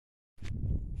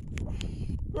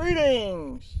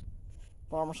Greetings!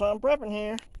 Farmerssonprepping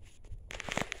here.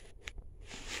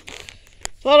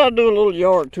 Thought I'd do a little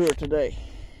yard tour today.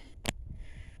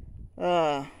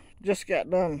 Just got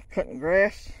done cutting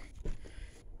grass.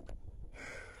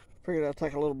 Figured I'd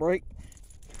take a little break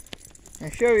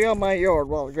and show y'all my yard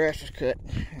while the grass is cut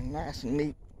and nice and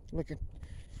neat looking.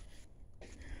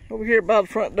 Over here by the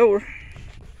front door,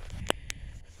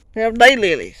 we have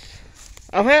daylilies.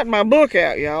 I've had my book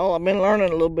out, y'all. I've been learning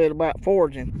a little bit about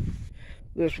foraging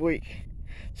this week.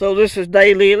 So this is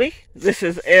daylily. This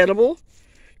is edible.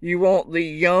 You want the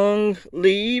young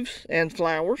leaves and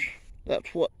flowers.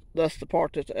 That's the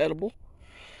part that's edible.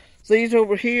 These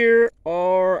over here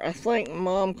are, I think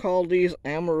Mom called these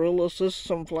amaryllis. This is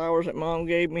some flowers that Mom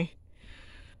gave me.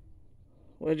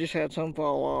 Well, I just had some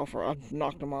fall off, or I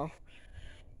knocked them off.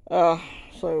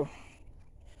 So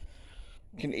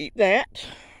you can eat that.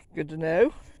 Good to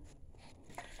know.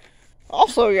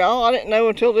 Also, y'all, I didn't know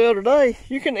until the other day,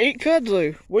 you can eat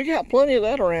kudzu. We got plenty of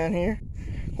that around here.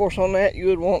 Of course, on that, you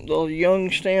would want the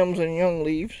young stems and young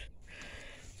leaves.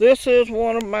 This is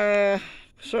one of my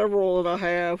several that I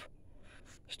have.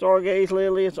 Stargaze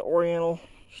lily. It's an oriental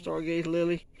stargaze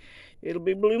lily. It'll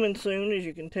be blooming soon, as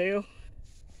you can tell.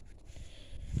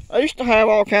 I used to have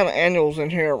all kind of annuals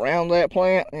in here around that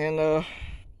plant, and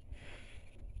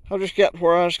I just got to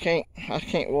where I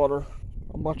can't water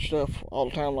a bunch of stuff all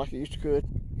the time like I used to could.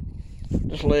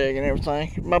 This leg and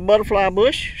everything. My butterfly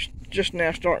bush just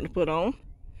now starting to put on.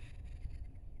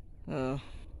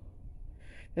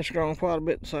 It's grown quite a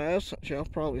bit in size since y'all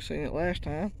probably seen it last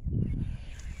time.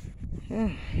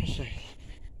 Let's see.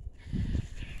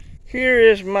 Here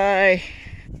is my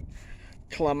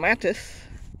clematis.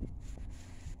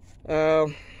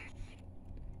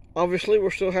 Obviously,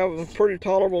 we're still having pretty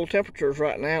tolerable temperatures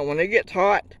right now. When it gets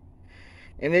hot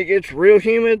and it gets real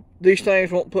humid, these things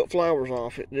won't put flowers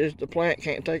off. The plant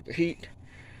can't take the heat.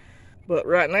 But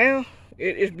right now,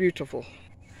 it is beautiful.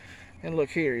 And look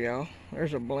here, y'all.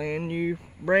 There's a brand new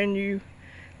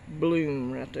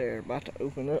bloom right there, about to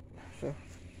open up. So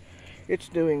it's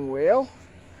doing well.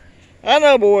 I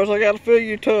know, boys. I got to fill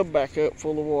your tub back up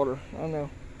full of water. I know.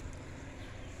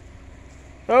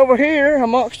 Over here,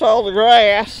 amongst all the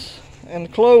grass and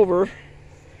the clover,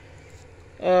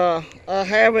 I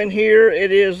have in here,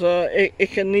 it is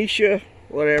echinacea,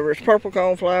 whatever. It's purple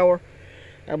coneflower.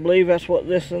 I believe that's what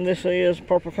this is.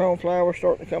 Purple coneflower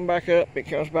starting to come back up. It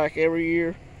comes back every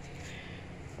year.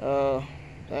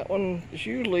 That one is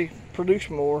usually produce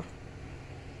more.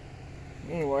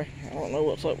 Anyway, I don't know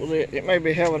what's up with it. It may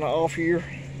be having an off year.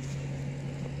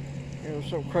 It was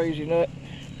some crazy nut.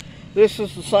 This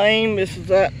is the same. This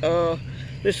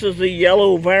is the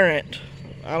yellow variant.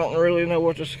 I don't really know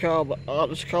what this is called, but I'll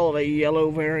just call it a yellow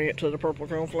variant to the purple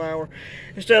coneflower.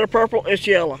 Instead of purple, it's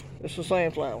yellow. It's the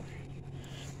same flower.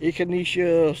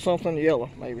 Echinacea something yellow,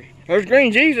 maybe. There's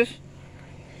green Jesus.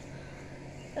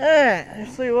 Alright,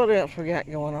 let's see what else we got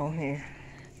going on here.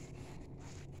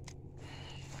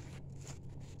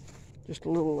 Just a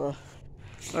little,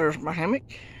 there's my hammock.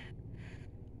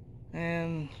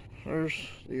 And there's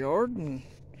the yard and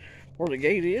where the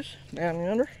gate is, down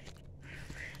yonder.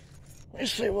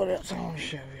 Let's see what else I want to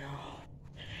show y'all.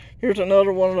 Here's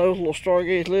another one of those little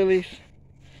stargaze lilies.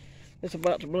 It's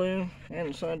about to bloom, and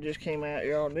the sun just came out,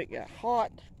 y'all, and it got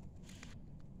hot.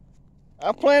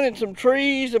 I planted some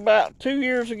trees about 2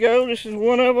 years ago. This is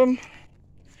one of them.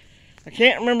 I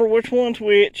can't remember which one's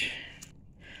which.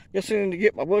 Guess I need to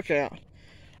get my book out.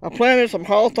 I planted some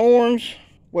hawthorns,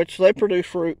 which they produce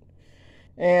fruit.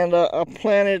 And I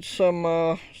planted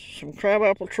some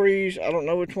crabapple trees. I don't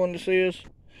know which one this is.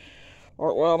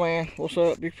 Art Wild Man, what's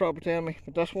up? You can probably tell me.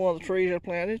 But that's one of the trees I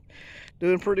planted.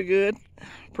 Doing pretty good.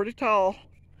 Pretty tall.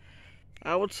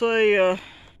 I would say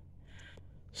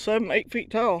 7-8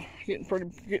 feet tall. Getting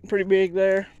pretty big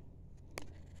there.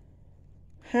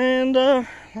 And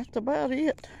that's about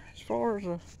it as far as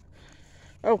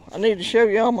oh, I need to show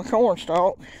y'all my corn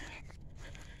stalk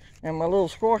and my little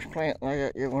squash plant I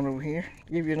got going over here.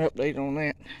 Give you an update on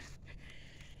that.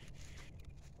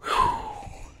 Whew.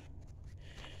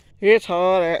 It's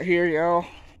hot out here, y'all.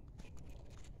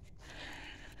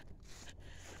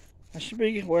 I should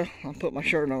be, well, I'll put my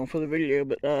shirt on for the video,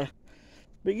 but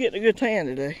be getting a good tan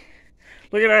today.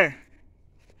 Look at there.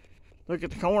 Look at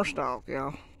the corn stalk,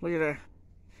 y'all. Look at that.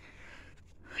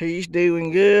 He's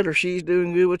doing good, or she's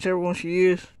doing good, whichever one she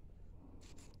is.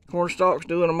 Corn stalk's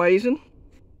doing amazing.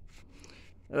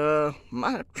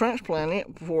 Might transplant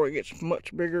it before it gets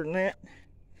much bigger than that.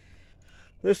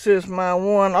 This is my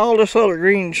one. All this other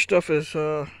green stuff is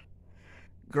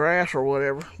grass or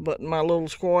whatever, but my little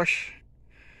squash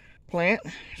plant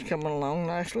is coming along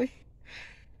nicely.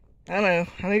 I know,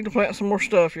 I need to plant some more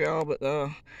stuff, y'all, but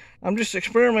I'm just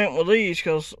experimenting with these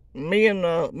because me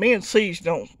and seeds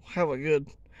don't have a good,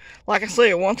 like I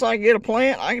said, once I get a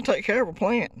plant, I can take care of a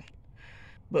plant.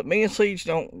 But me and seeds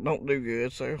don't do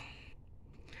good, so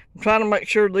I'm trying to make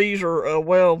sure these are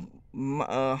well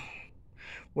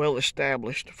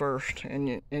established first,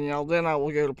 and y'all, then I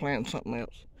will go to planting something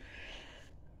else.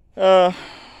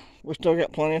 We still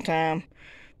got plenty of time.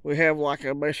 We have like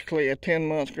basically a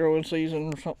 10-month growing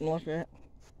season or something like that.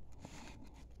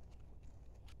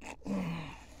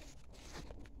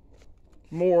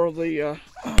 More of the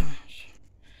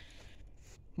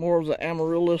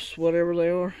amaryllis, whatever they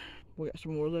are. We got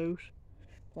some more of those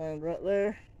planted right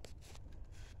there.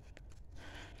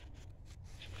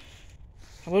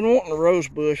 I've been wanting a rose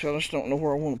bush. I just don't know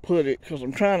where I want to put it because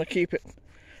I'm trying to keep it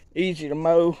easy to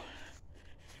mow.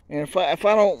 And if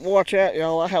I don't watch out,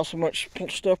 y'all, I have so much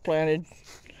stuff planted,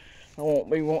 I won't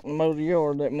be wanting to mow the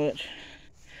yard that much.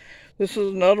 This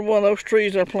is another one of those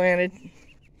trees I planted.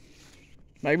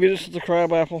 Maybe this is the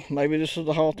crabapple, maybe this is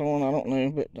the hawthorn, I don't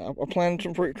know. But I planted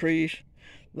some fruit trees.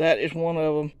 That is one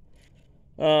of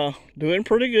them. Doing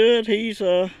pretty good. He's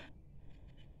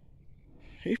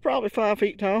probably 5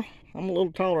 feet tall. I'm a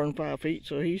little taller than 5 feet,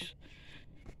 so he's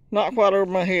not quite over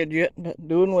my head yet, but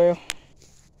doing well.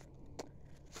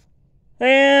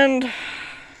 And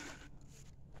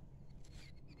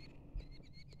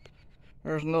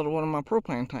there's another one of my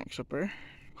propane tanks up there,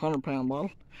 100-pound bottle.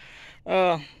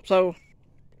 So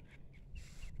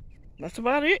that's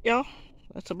about it, y'all.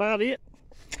 That's about it.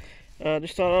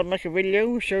 Just thought I'd make a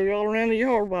video and show y'all around the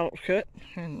yard while it was cut,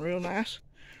 and real nice.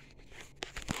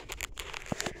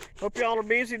 Hope y'all are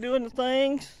busy doing the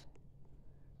things,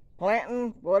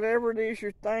 planting, whatever it is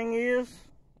your thing is.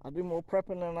 I do more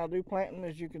prepping than I do planting,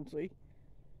 as you can see.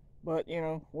 But, you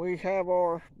know, we have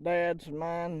our dad's and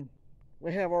mine,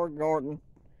 we have our garden.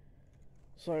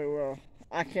 So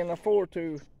I can afford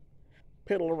to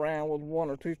piddle around with 1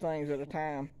 or 2 things at a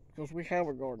time because we have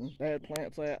a garden. Dad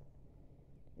plants that.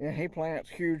 And he plants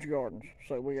huge gardens,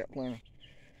 so we got plenty.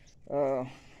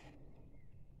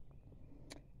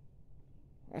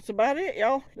 That's about it,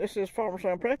 y'all. This is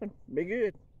Farmerson Prepping. Be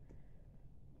good.